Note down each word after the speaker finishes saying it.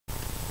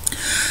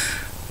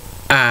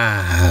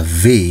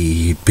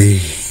RVB.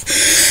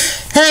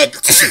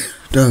 It's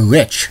the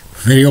Rich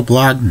Video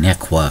Blog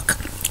Network,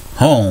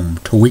 home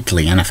to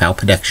weekly NFL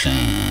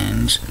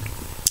predictions,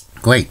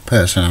 great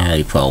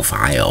personality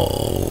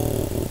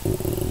profiles,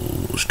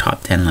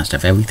 top 10 list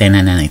of everything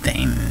and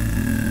anything,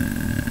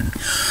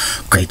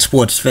 great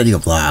sports video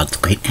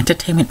blogs, great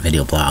entertainment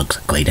video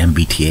blogs, great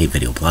MBTA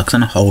video blogs,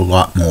 and a whole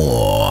lot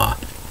more.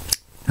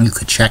 You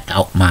could check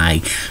out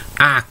my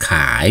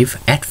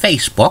archive at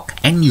Facebook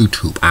and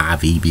YouTube,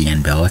 RVB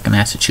in Billerica,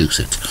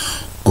 Massachusetts.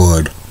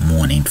 Good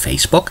morning,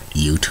 Facebook,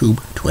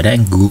 YouTube, Twitter,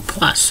 and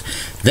Google+.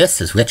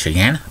 This is Rich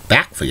again,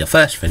 back for your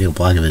first video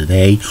blog of the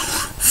day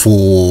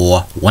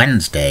for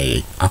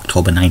Wednesday,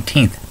 October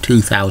 19th,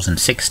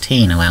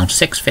 2016, around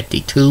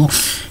 6:52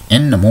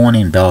 in the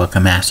morning in Billerica,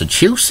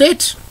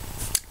 Massachusetts.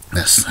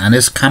 The sun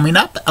is coming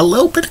up, a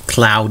little bit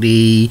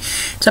cloudy.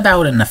 It's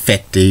about in the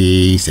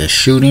 50s. They're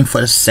shooting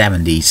for the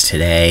 70s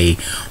today.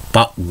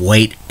 But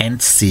wait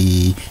and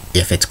see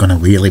if it's going to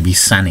really be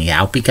sunny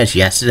out, because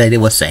yesterday they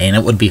were saying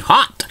it would be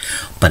hot.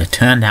 But it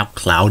turned out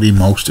cloudy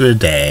most of the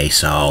day,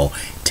 so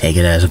take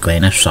it as a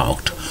grain of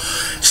salt.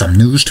 Some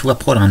news to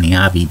report on the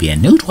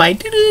RVBN Newswire.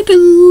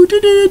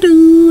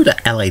 The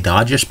LA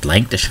Dodgers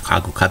blanked the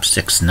Chicago Cubs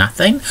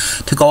 6-0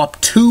 to go up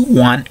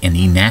 2-1 in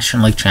the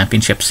National League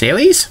Championship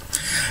Series.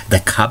 The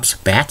Cubs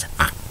bats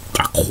are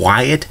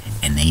quiet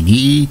and they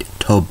need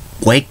to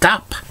wake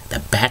up. The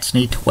bats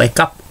need to wake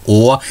up,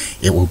 or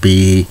it will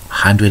be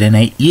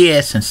 108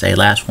 years since they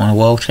last won a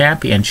world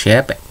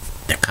championship.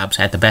 The Cubs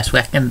had the best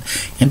record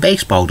in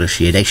baseball this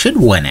year. They should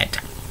win it.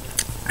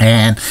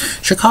 And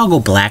Chicago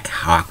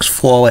Blackhawks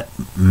forward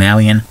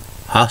Marian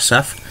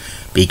Hossa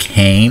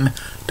became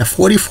the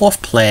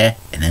 44th player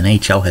in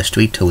NHL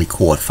history to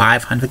record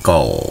 500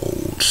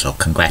 goals. So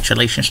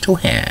congratulations to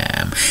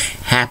him.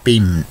 Happy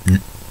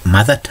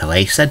Mother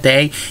Teresa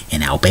Day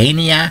in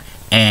Albania.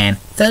 And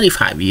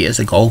 35 years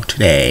ago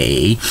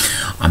today,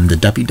 the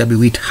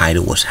WWE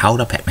title was held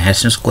up at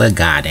Madison Square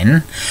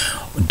Garden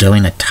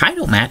during a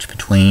title match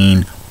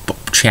between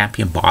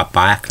champion Bob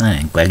Backlund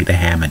and Greg the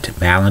Hammer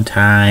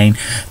Valentine.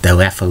 The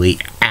referee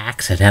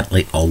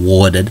accidentally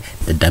awarded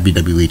the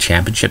WWE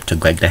Championship to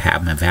Greg the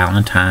Hammer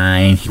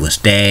Valentine. He was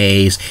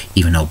dazed,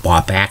 even though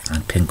Bob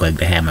Backlund pinned Greg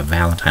the Hammer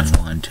Valentine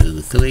 1,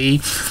 2,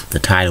 3. The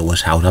title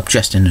was held up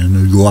just in the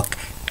New York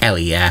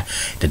area.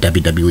 The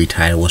WWE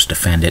title was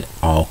defended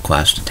all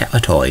across the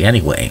territory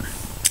anyway.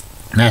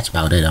 And that's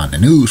about it on the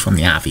news from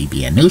the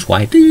RVBN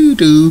Newswire.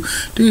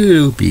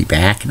 Be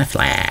back in a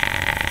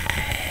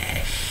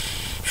flash.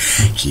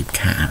 Keep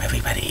calm,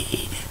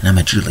 everybody. And I'm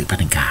a Julie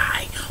Bunning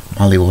guy.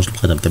 Molly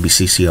Roseblood of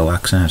WCCO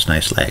Oxon has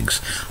nice legs.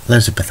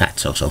 Elizabeth,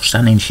 that's so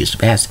stunning. She's the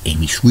best.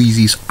 Amy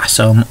Sweezy's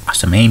awesome.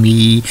 Awesome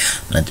Amy.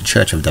 Linda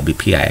Church of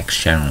WPIX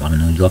Channel 11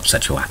 New York.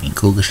 Such a rocking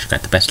cougar. She's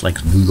got the best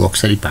legs in New York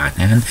City,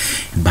 Bartman.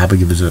 And Barbara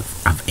Givers of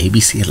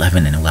ABC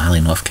 11 in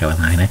Raleigh, North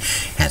Carolina.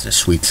 Has a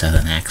sweet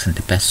southern accent.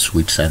 The best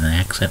sweet southern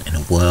accent in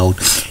the world.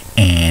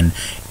 And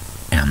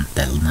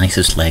the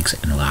nicest legs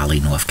in Raleigh,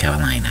 North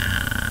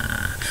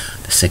Carolina.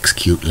 The 6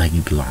 cute leggy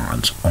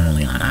blondes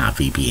only on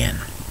RVBN.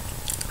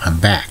 I'm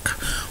back.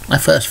 My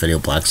first video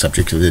blog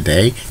subject of the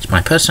day is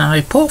my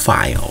personality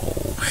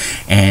profile.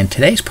 And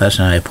today's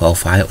personality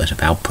profile is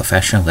about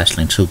professional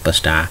wrestling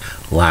superstar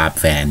Rob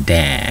Van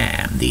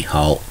Dam. The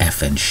whole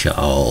effing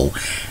show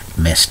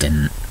missed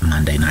in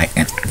Monday night.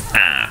 And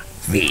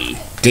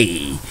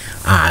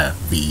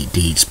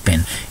RVD's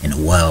been in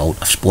the world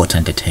of sports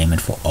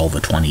entertainment for over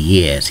 20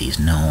 years. He's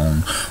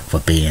known for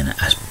being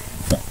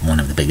one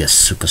of the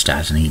biggest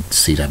superstars in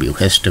CW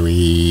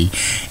history,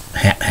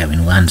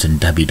 having runs in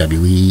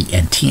WWE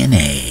and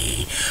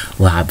TNA.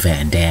 Rob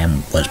Van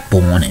Dam was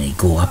born and he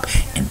grew up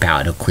in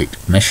Battle Creek,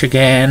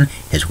 Michigan.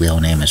 His real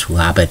name is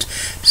Robert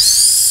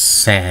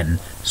Sanskoski,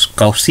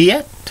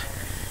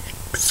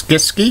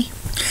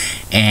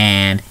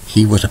 and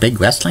he was a big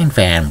wrestling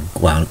fan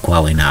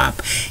growing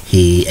up.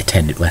 He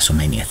attended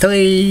WrestleMania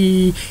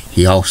 3.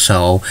 He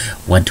also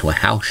went to a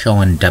house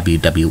show in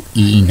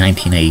WWE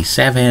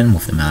 1987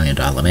 with the $1 Million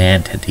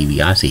Man, Ted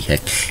DiBiase.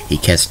 He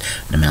kissed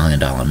the $1 Million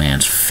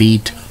Man's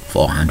feet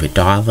for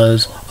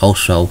 $100.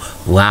 Also,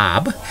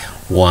 Rob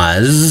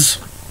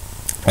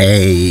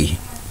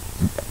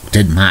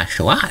did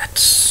martial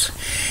arts.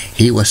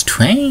 He was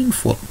trained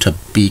to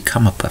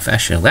become a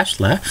professional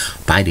wrestler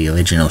by the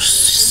original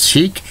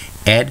Sheik,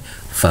 Ed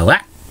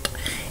Farrat,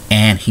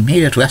 and he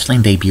made his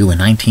wrestling debut in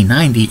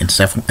 1990 in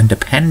several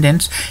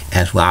independents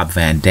as Rob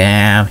Van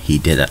Dam. He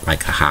did it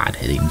like a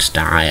hard-hitting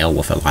style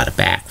with a lot of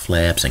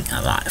backflips and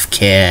a lot of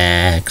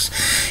kicks.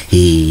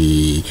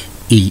 He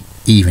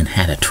even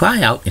had a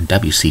tryout in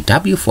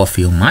WCW for a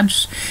few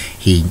months.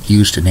 He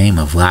used the name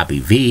of Robbie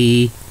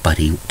V, but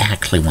he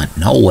actually went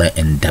nowhere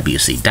in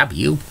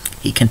WCW.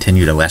 He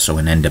continued to wrestle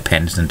in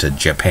independents into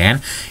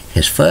Japan.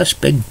 His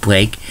first big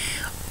break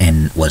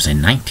and was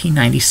in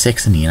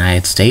 1996 in the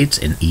United States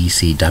in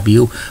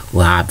ECW.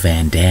 Rob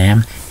Van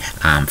Dam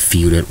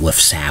feuded with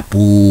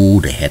Sabu.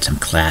 They had some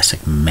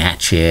classic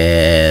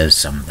matches,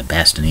 some of the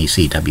best in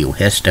ECW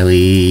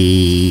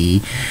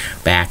history,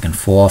 back and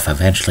forth.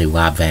 Eventually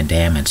Rob Van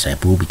Dam and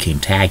Sabu became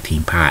tag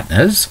team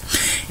partners,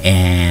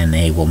 and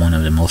they were one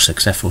of the most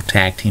successful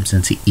tag teams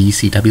in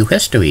ECW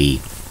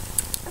history.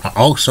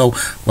 Also,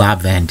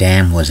 Rob Van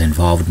Dam was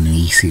involved in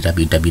the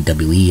ECW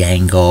WWE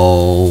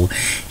angle.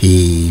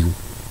 He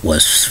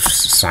was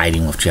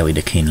siding with Jerry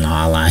the King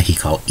Lawler. He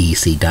called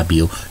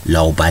ECW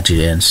low budget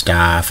and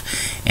stuff,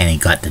 and he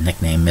got the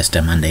nickname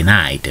Mr. Monday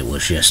Night.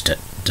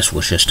 This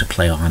was just to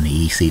play on the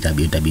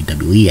ECW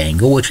WWE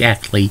angle, which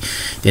actually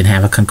didn't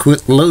have a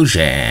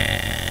conclusion.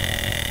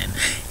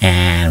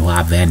 And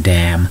Rob Van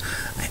Dam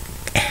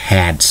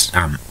had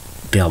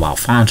Bill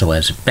Alfonso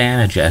as a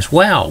manager as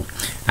well.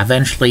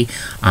 Eventually,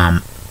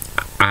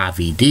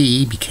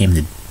 RVD became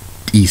the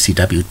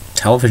ECW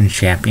television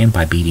champion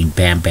by beating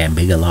Bam Bam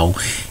Bigelow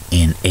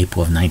in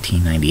April of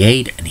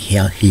 1998, and he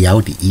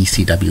held the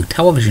ECW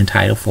television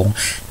title for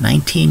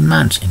 19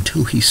 months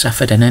until he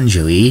suffered an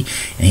injury,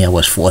 and he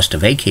was forced to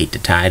vacate the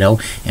title,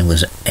 and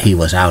he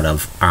was out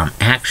of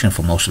action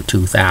for most of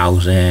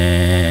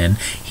 2000.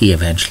 He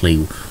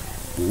eventually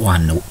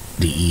won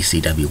the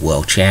ECW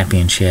World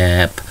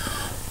Championship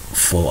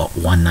for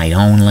one night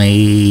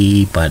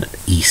only, but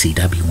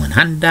ECW went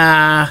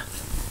under.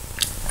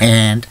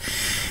 And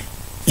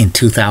in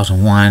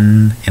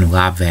 2001, and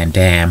Rob Van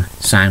Dam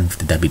signed with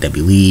the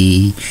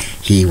WWE.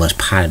 He was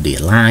part of the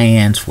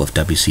alliance with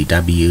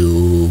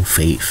WCW,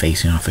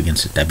 facing off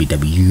against the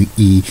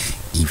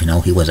WWE, even though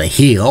he was a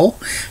heel.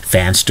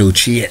 Fans still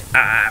cheered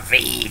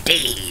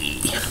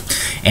RVD.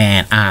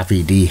 And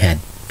RVD had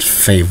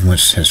his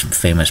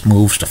famous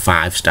moves, the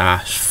 5-star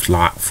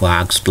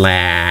frog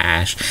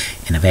splash,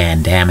 and the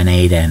Van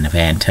Daminator and the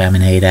Van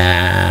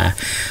Terminator.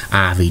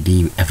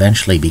 RVD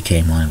eventually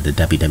became one of the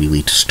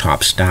WWE's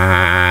top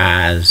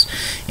stars.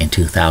 In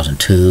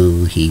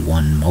 2002, he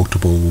won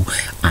multiple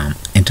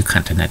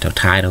Intercontinental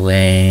title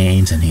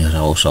reigns, and he was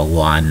also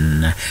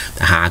won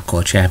the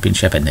Hardcore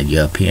Championship and the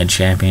European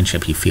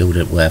Championship. He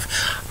feuded with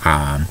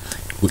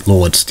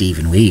Lord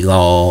Steven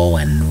Regal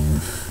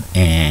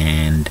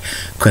and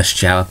Chris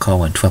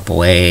Jericho and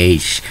Triple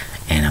H,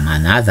 and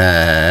among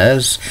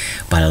others.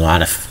 But a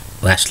lot of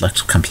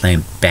wrestlers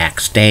complained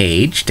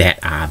backstage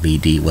that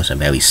RVD was a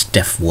very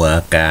stiff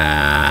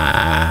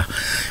worker.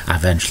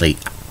 Eventually,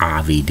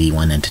 RVD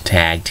went into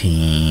tag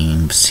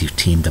teams. He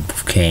teamed up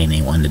with Kane.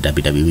 He won the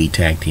WWE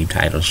tag team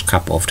titles a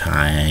couple of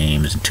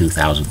times in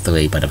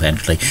 2003, but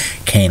eventually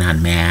Kane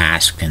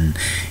unmasked, and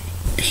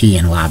he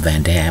and Rob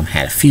Van Dam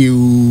had a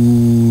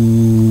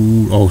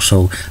feud.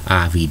 Also,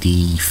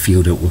 RVD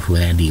feuded with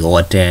Randy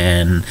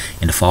Orton.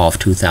 In the fall of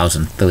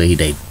 2003,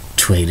 they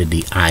traded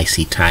the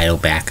IC title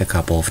back a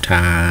couple of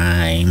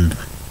times.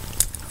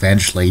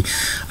 Eventually,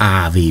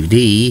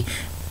 RVD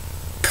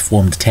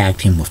formed a tag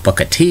team with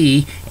Booker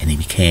T, and they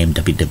became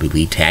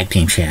WWE Tag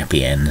Team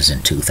Champions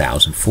in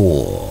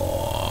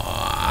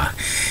 2004.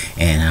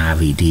 And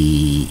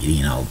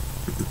RVD,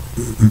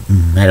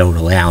 meddled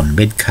around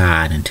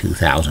mid-card in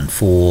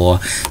 2004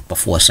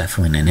 before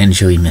suffering an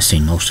injury,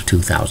 missing most of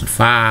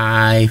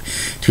 2005.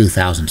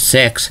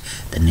 2006,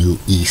 the new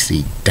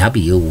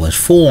ECW was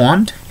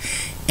formed,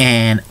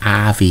 and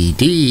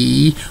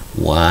RVD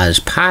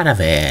was part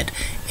of it,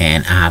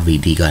 and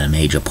RVD got a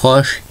major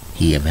push.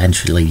 He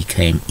eventually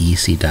became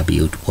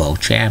ECW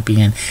World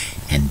Champion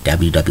and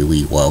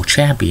WWE World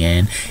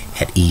Champion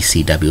at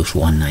ECW's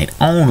One Night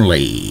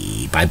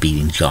Only by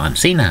beating John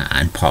Cena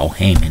and Paul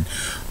Heyman,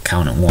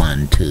 counting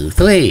 1, 2,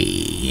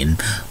 3.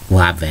 And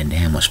Rob Van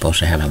Dam was supposed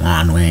to have a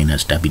long reign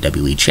as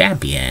WWE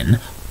Champion,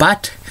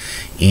 but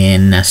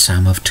in the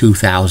summer of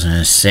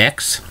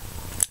 2006,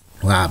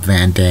 Rob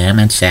Van Dam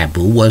and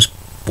Sabu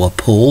were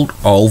pulled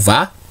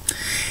over,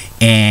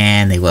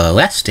 and they were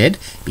arrested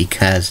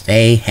because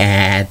they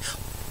had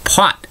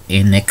pot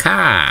in their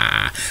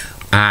car.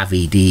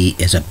 RVD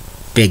is a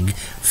big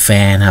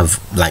fan of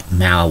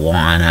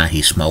marijuana.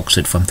 He smokes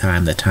it from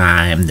time to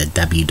time. The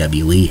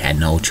WWE had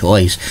no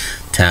choice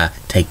to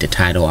take the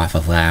title off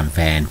of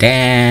Van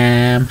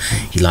Dam.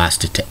 He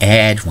lost it to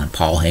Edge when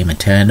Paul Heyman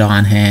turned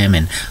on him,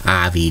 and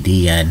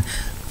RVD and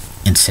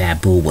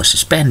Sabu were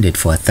suspended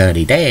for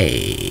 30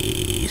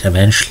 days.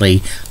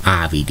 Eventually,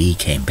 RVD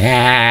came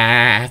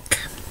back,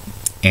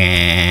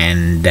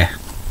 and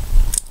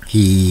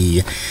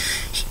he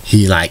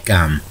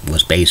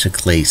was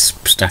basically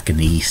stuck in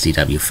the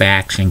ECW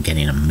faction,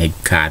 getting a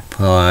mid-card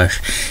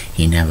push.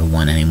 He never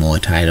won any more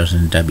titles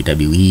in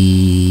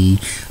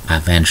WWE.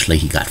 Eventually,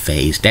 he got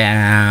phased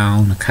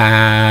down the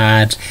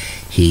cards.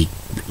 He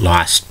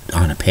lost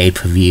on a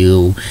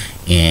pay-per-view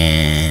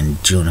in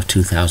June of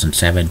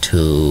 2007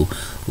 to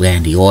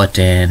Randy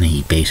Orton.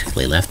 He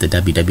basically left the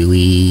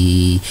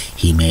WWE.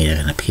 He made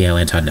an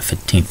appearance on the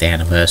 15th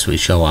anniversary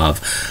show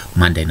of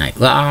Monday Night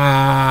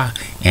Raw,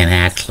 and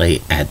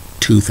actually at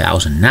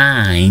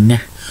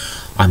 2009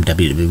 on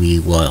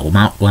WWE Royal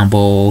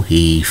Rumble,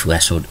 he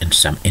wrestled in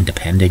some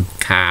independent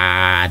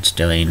cards. starts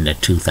during the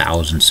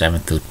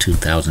 2007 through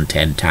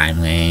 2010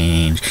 time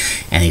range,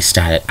 and he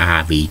started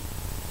RVD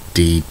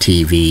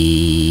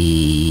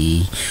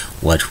TV,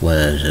 which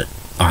was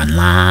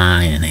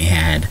online, and they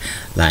had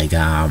like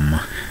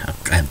a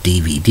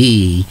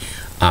DVD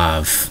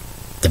of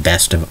the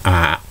best of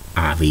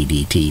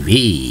RVD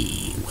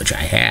TV, which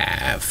I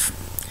have.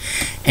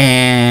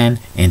 And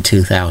in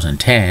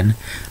 2010,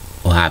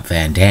 Rob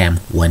Van Dam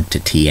went to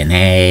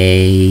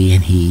TNA,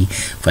 and he,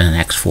 for the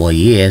next 4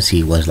 years,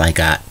 he was like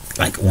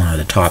one of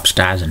the top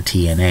stars in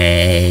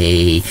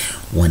TNA,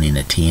 winning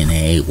the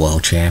TNA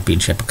World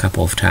Championship a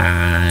couple of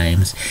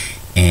times,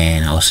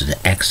 and also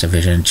the X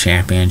Division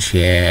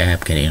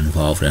Championship, getting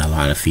involved in a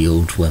lot of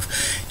feuds with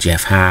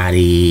Jeff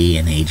Hardy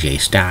and AJ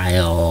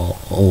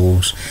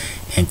Styles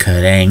and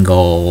Kurt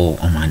Angle,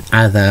 among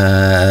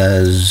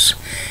others.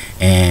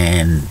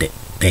 And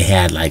they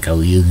had like a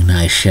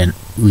reunition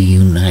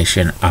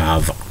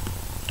of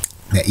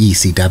the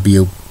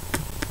ECW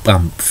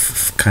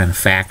kind of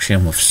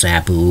faction with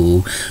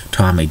Sabu,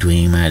 Tommy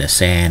Dreamer, the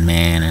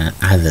Sandman, and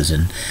others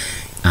in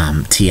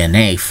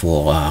TNA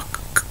for a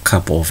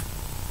couple of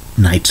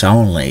nights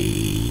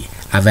only.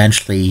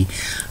 Eventually,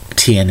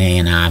 TNA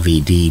and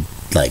RVD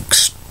like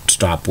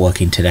stopped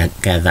working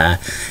together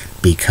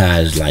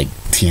because like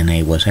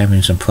TNA was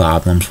having some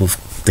problems with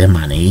their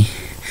money,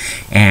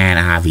 and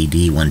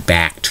RVD went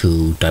back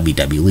to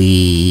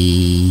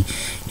WWE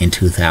in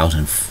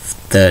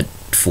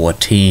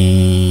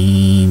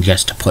 2014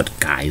 just to put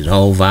guys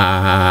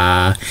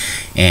over,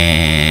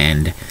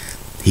 and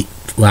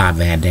Rob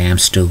Van Dam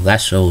still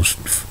wrestles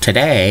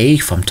today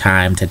from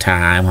time to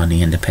time on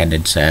the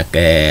independent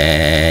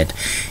circuit,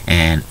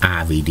 and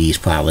RVD is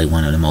probably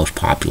one of the most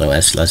popular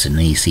wrestlers in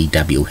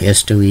ECW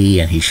history,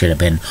 and he should have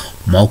been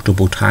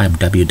multiple-time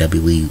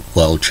WWE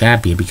World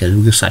Champion because he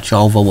was such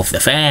over with the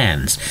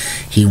fans.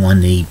 He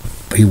won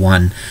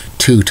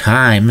 2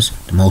 times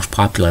the most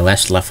popular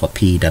wrestler for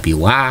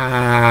PWI,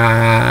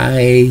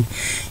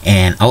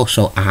 and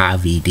also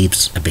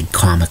RVD's a big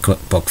comic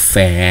book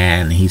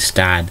fan. He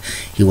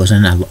was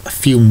in a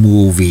few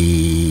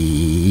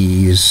movies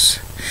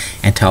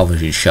and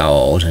television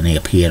shows, and he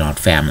appeared on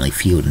Family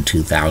Feud in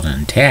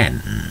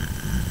 2010.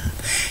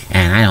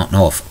 And I don't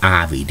know if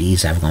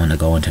RVD's ever going to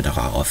go into the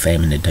Hall of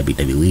Fame in the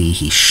WWE.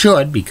 He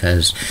should,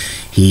 because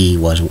he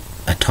was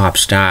a top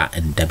star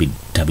in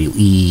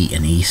WWE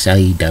and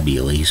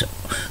ECW. He's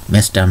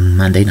Mr.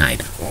 Monday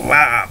Night,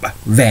 Rob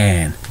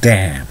Van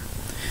Dam.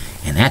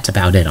 And that's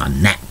about it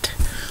on that.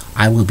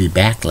 I will be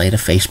back later,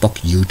 Facebook,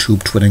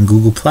 YouTube, Twitter, and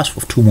Google Plus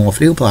with 2 more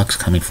video blogs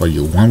coming for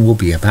you. One will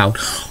be about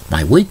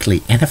my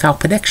weekly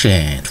NFL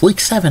predictions, Week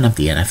 7 of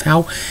the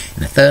NFL,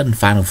 and the third and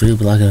final video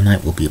blog of the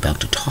night will be about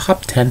the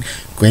top 10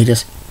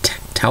 greatest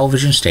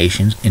television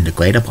stations in the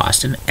greater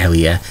Boston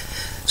area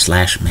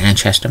 /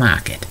 Manchester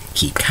market.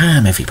 Keep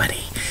calm,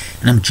 everybody.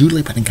 And I'm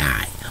Julie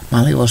Guy.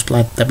 Molly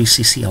Roseblood,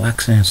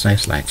 WCCOX, and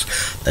nice legs.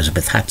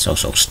 Elizabeth Hutt's so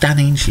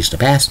stunning, she's the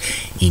best.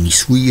 Amy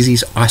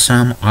Sweezy's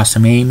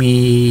awesome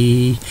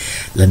Amy.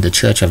 Linda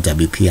Church of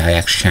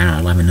WPIX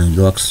Channel 11 New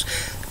York's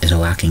is a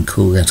rocking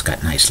cool and it's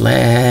got nice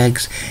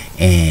legs.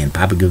 And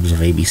Bobby Gibbs of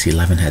ABC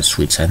 11 has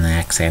sweet southern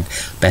accent,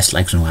 best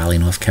legs in Raleigh,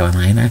 North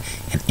Carolina.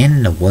 And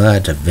in the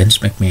words of Vince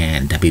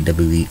McMahon,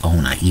 WWE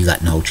owner, you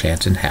got no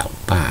chance in hell.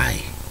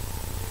 Bye.